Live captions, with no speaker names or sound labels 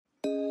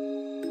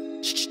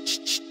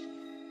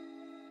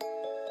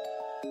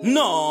Nuh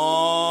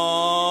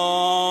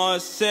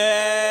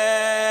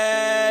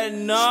Seh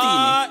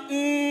Nuttin.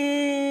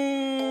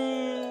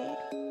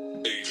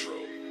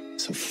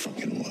 So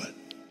fucking what?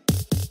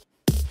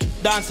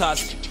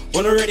 Dancers,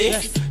 wanna ready?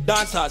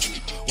 Dancers,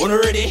 wanna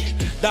ready?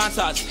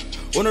 Dancers,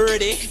 wanna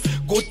ready?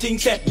 Good thing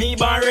set me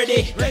born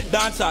ready.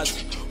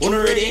 Dancers, wanna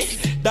ready?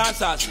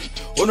 Dancers,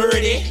 wanna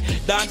ready?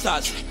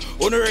 Dancers,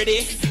 wanna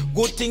ready?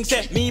 Good thing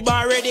set me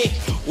born ready.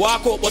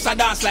 Walk up, bust a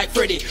dance like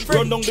Freddy.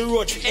 Run down the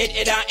road,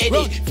 head and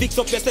Eddie. Fix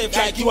up yourself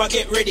like you are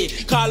get ready.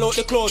 Call out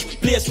the clouds,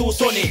 place too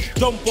sunny.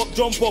 Jump up,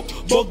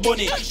 bug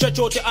bunny. Stretch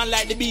out your hand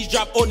like the beach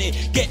drop honey.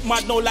 Get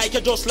mad now like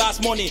you just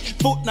lost money.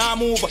 Foot now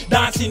move,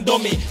 dancing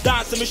dummy.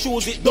 Dancing my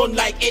shoes, it done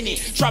like any.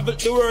 Travel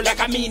the world like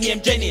a me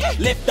named Jenny.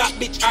 Left that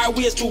bitch, our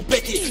waist too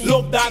petty.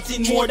 Love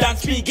dancing more than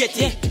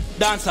spaghetti.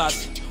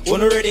 Dancers,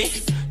 wanna ready?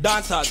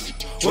 Dancers,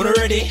 wanna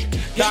ready?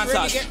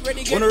 Dancers,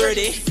 wanna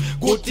ready?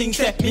 Good thing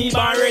set me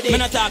born ready. Me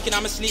not talking,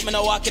 I'm asleep, me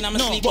not walking, I'm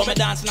asleep. But me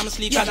dancing, I'm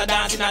asleep, cause I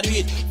dancing, I do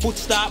it. Foot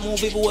start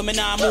move even when me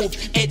not move.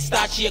 Head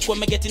start shake when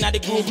me get in the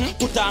groove.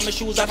 Put on my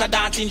shoes as a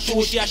dancing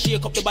shoes. She a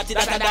shake up the body,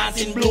 that's a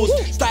dancing blues.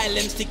 Style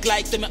them stick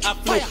like say me a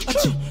flow.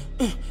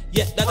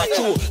 Yeah, that's a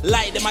true.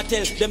 Lie them I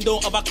tell, them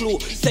don't have a clue.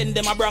 Send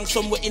them a brang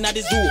somewhere in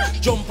the zoo.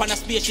 Jump on a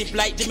spaceship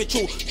like Jimmy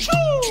Choo.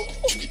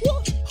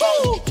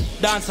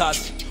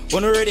 Dancers,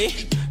 wanna ready?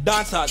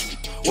 Dancers,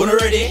 wanna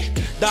ready?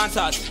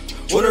 Dancers,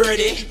 wanna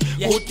ready?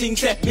 Good thing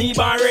set me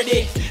born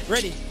ready.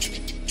 Ready,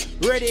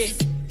 ready,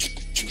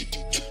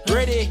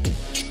 ready.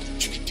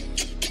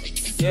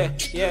 Yeah.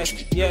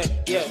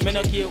 Me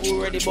no care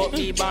who ready, but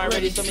me born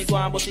ready. So me go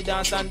and bust it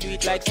dance and do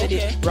it like steady.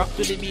 Rock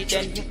to the beat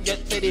then get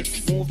steady.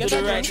 Move to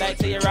the right like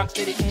say you rock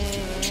steady.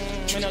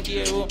 Me no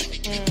care who.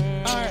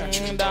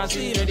 Dance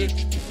is ready.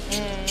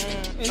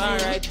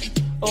 Alright,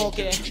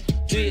 okay.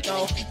 Do it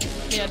now.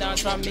 Me a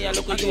dance from me a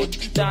look at you.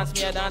 Dance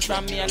me a dance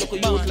from me a look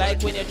at you.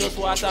 Like when you just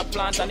water a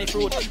plant and the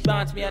fruit.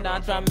 Dance me a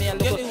dance from me a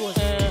look at you.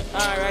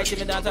 Alright, give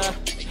me dancer.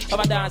 Have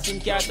a dancing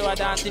car to a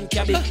dancing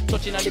cabin.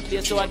 Touching on the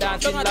place to a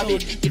dancing lobby.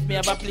 If me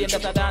have a plane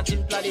that's a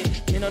dancing planet.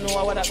 Me no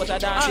know what that but a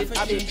dancing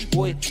hobby.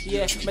 Boy,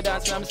 yeah, me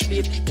dancing on my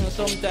sleep.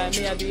 Sometimes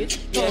me a do it.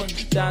 Yeah,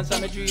 dance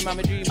on my dream, on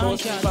my dream.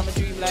 Most sleep on my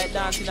dream like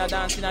dancing a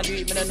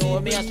dream. Me no know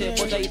me a say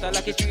but I eat a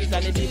like a street.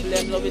 And the people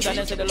them love it and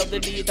they say they love the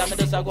beat. And me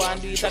just a go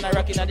and do it and I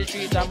rock in the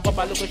street. And pop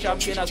a look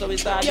champagne so we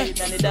start it.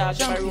 And the dash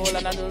my roll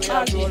and I do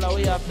roll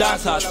away up.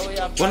 Dancers,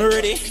 wanna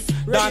ready?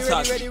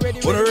 Dancers,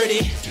 wanna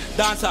ready?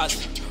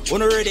 Dancers,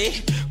 wanna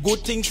ready?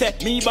 Good thing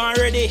set me born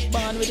ready.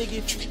 Born with a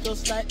gift,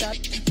 just like that.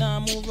 Now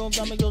move on,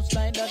 come just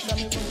like that. Now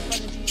me run from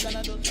the beat and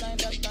I just like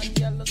that. And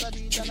girl just a do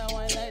it and I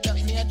wine like that.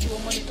 Me a throw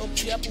money up,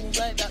 she a boom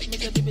like that. Me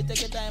say baby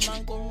take your time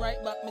and come right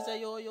back. Me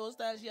say yo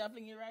style, she a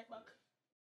fling it right back.